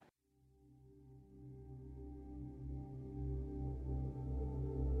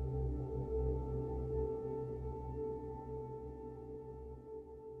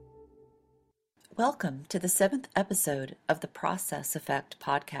Welcome to the 7th episode of the Process Effect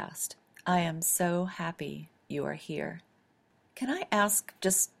podcast. I am so happy you are here. Can I ask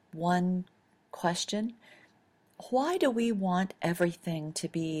just one question? Why do we want everything to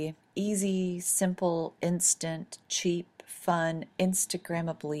be easy, simple, instant, cheap, fun,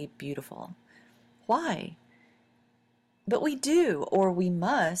 Instagrammably beautiful? Why? But we do, or we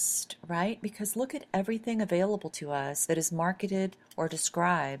must, right? Because look at everything available to us that is marketed or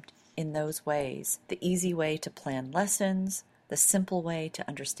described in those ways. The easy way to plan lessons, the simple way to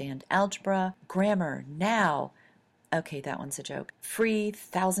understand algebra, grammar now. Okay, that one's a joke. Free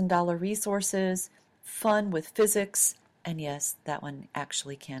 $1,000 resources, fun with physics, and yes, that one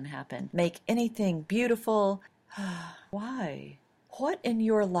actually can happen. Make anything beautiful. Why? What in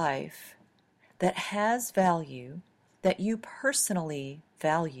your life that has value, that you personally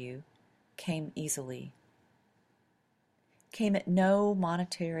value, came easily? Came at no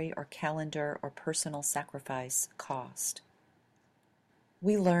monetary or calendar or personal sacrifice cost.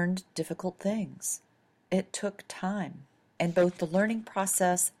 We learned difficult things. It took time, and both the learning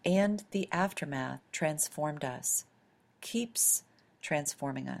process and the aftermath transformed us, keeps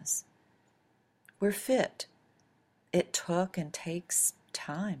transforming us. We're fit. It took and takes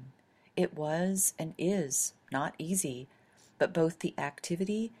time. It was and is not easy, but both the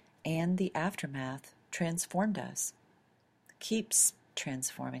activity and the aftermath transformed us, keeps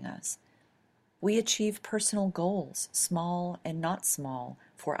transforming us. We achieve personal goals, small and not small,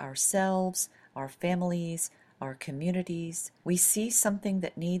 for ourselves, our families, our communities. We see something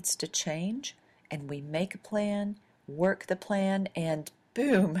that needs to change, and we make a plan, work the plan, and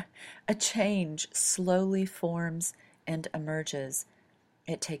boom, a change slowly forms and emerges.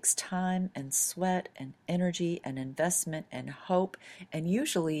 It takes time and sweat and energy and investment and hope and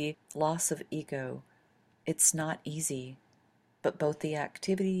usually loss of ego. It's not easy, but both the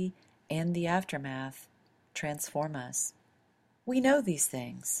activity and the aftermath transform us. We know these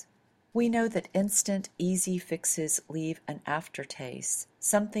things. We know that instant, easy fixes leave an aftertaste,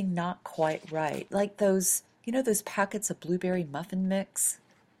 something not quite right, like those packets of blueberry muffin mix?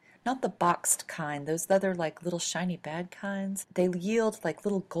 Not the boxed kind, those other like little shiny bag kinds. They yield like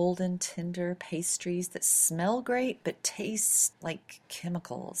little golden tender pastries that smell great but taste like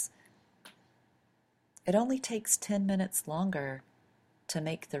chemicals. It only takes 10 minutes longer to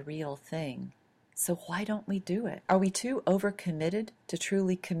make the real thing. So why don't we do it? Are we too overcommitted to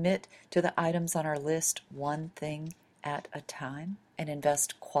truly commit to the items on our list one thing at a time and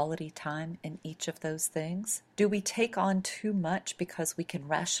invest quality time in each of those things? Do we take on too much because we can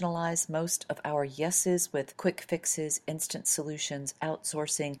rationalize most of our yeses with quick fixes, instant solutions,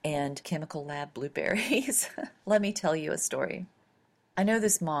 outsourcing, and chemical lab blueberries? Let me tell you a story. I know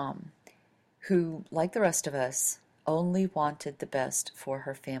this mom who, like the rest of us, only wanted the best for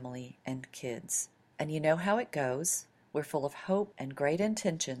her family and kids. And you know how it goes. We're full of hope and great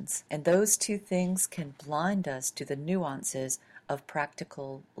intentions, and those two things can blind us to the nuances of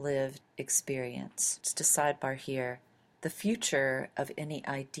practical lived experience. Just a sidebar here. The future of any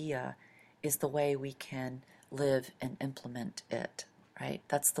idea is the way we can live and implement it. Right?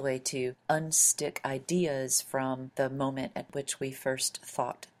 That's the way to unstick ideas from the moment at which we first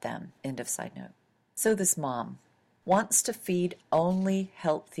thought them. End of side note. So this mom wants to feed only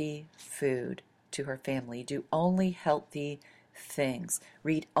healthy food to her family, do only healthy things,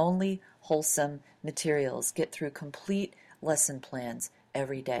 read only wholesome materials, get through complete lesson plans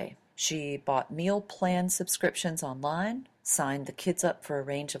every day. She bought meal plan subscriptions online, signed the kids up for a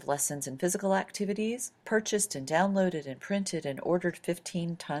range of lessons and physical activities, purchased and downloaded and printed and ordered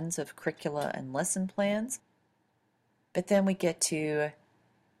 15 tons of curricula and lesson plans. But then we get to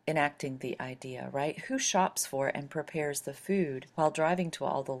enacting the idea, right? Who shops for and prepares the food while driving to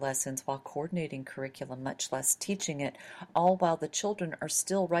all the lessons, while coordinating curriculum, much less teaching it, all while the children are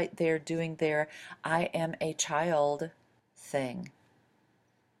still right there doing their I am a child thing?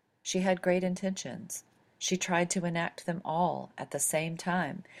 She had great intentions. She tried to enact them all at the same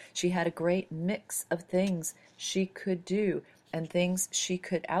time. She had a great mix of things she could do and things she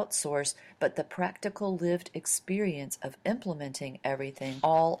could outsource, but the practical lived experience of implementing everything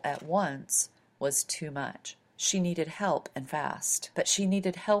all at once was too much. She needed help and fast, but she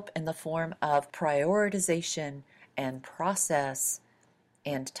needed help in the form of prioritization and process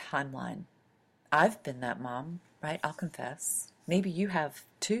and timeline. I've been that mom, right? I'll confess. Maybe you have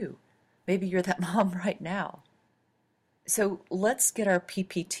too. Maybe you're that mom right now. So let's get our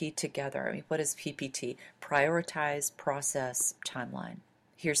PPT together. I mean, what is PPT? Prioritize, process, timeline.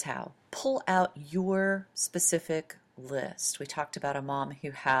 Here's how. Pull out your specific list. We talked about a mom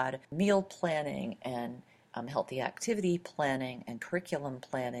who had meal planning and healthy activity planning and curriculum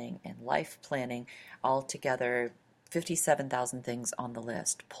planning and life planning, altogether 57,000 things on the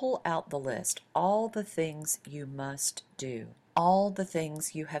list. Pull out the list, all the things you must do, all the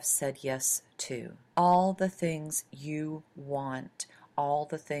things you have said yes to, all the things you want, all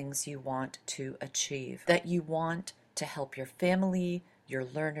the things you want to achieve, that you want to help your family, your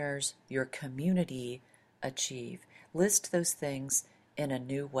learners, your community achieve. List those things in a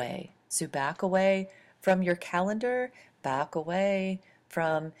new way. So back away from your calendar, back away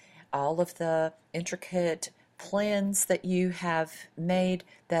from all of the intricate plans that you have made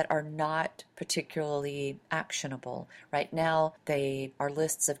that are not particularly actionable. Right now, they are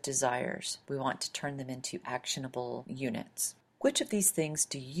lists of desires. We want to turn them into actionable units. Which of these things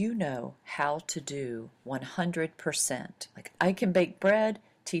do you know how to do 100%? Like, I can bake bread,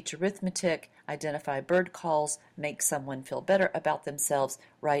 teach arithmetic, identify bird calls, make someone feel better about themselves,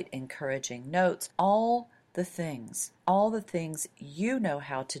 write encouraging notes, all the things you know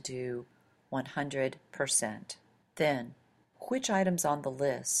how to do 100%. Then, which items on the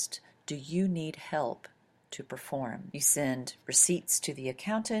list do you need help to perform? You send receipts to the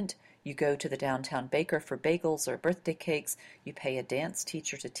accountant, you go to the downtown baker for bagels or birthday cakes, you pay a dance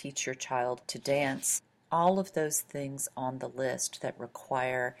teacher to teach your child to dance. All of those things on the list that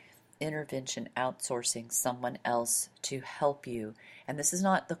require intervention, outsourcing someone else to help you. And this is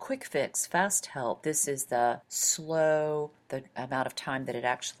not the quick fix, fast help. This is the slow, the amount of time that it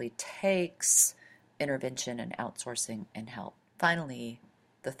actually takes, intervention and outsourcing and help. Finally,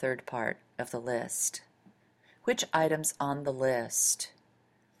 the third part of the list. Which items on the list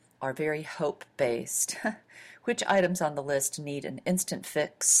are very hope-based? Which items on the list need an instant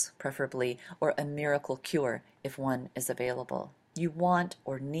fix, preferably, or a miracle cure if one is available? You want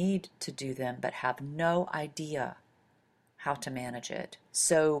or need to do them but have no idea how to manage it.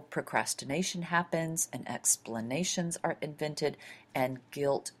 So procrastination happens and explanations are invented and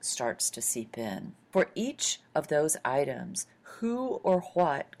guilt starts to seep in. For each of those items, who or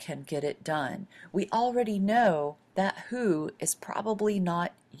what can get it done? We already know that who is probably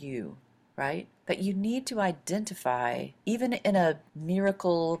not you, right? But you need to identify, even in a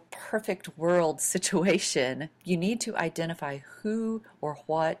miracle, perfect world situation, you need to identify who or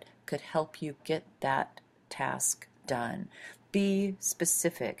what could help you get that task done. Be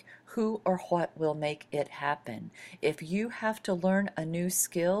specific. Who or what will make it happen? If you have to learn a new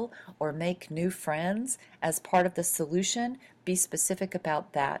skill or make new friends as part of the solution, be specific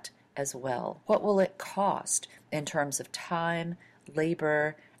about that as well. What will it cost in terms of time,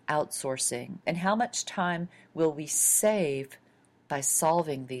 labor, outsourcing? And how much time will we save by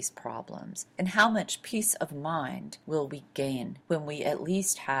solving these problems? And how much peace of mind will we gain when we at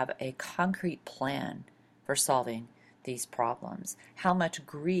least have a concrete plan for solving these problems? How much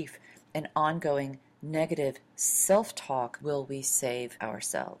grief and ongoing negative self-talk will we save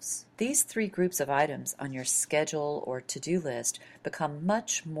ourselves? These three groups of items on your schedule or to-do list become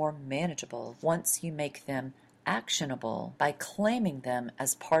much more manageable once you make them actionable by claiming them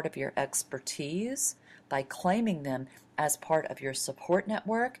as part of your expertise, by claiming them as part of your support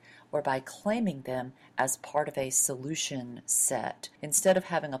network, or by claiming them as part of a solution set, instead of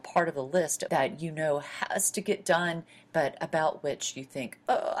having a part of the list that you know has to get done, but about which you think,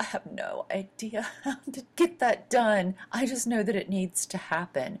 oh, I have no idea how to get that done. I just know that it needs to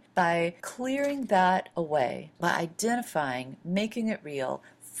happen. By clearing that away, by identifying, making it real,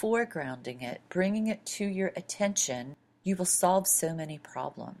 foregrounding it, bringing it to your attention, you will solve so many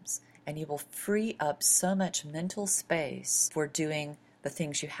problems. And you will free up so much mental space for doing the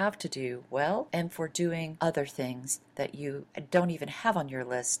things you have to do well and for doing other things that you don't even have on your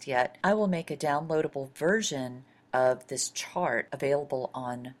list yet. I will make a downloadable version of this chart available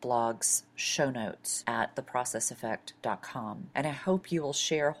on blog's show notes at theprocesseffect.com. And I hope you will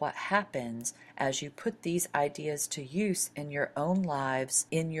share what happens as you put these ideas to use in your own lives,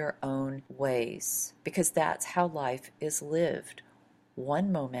 in your own ways, because that's how life is lived.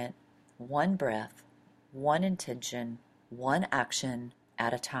 One moment, one breath, one intention, one action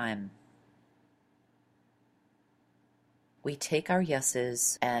at a time. We take our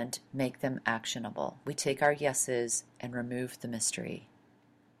yeses and make them actionable. We take our yeses and remove the mystery.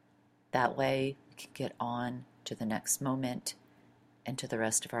 That way, we can get on to the next moment and to the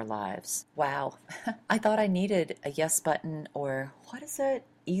rest of our lives. Wow, I thought I needed a yes button, or what is it?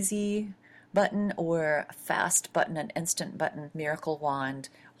 Easy button, or a fast button, an instant button, miracle wand,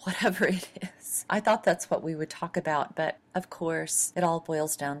 whatever it is. I thought that's what we would talk about, but of course, it all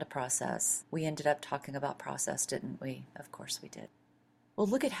boils down to process. We ended up talking about process, didn't we? Of course we did. Well,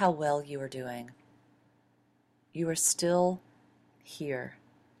 look at how well you are doing. You are still here.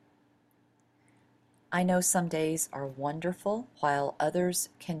 I know some days are wonderful while others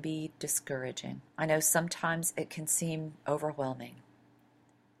can be discouraging. I know sometimes it can seem overwhelming.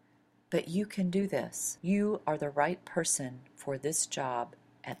 But you can do this. You are the right person for this job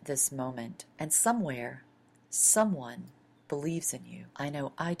at this moment. And somewhere, someone believes in you. I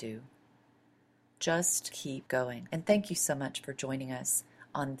know I do. Just keep going. And thank you so much for joining us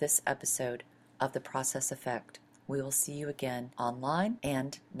on this episode of The Process Effect. We will see you again online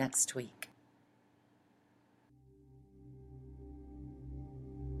and next week.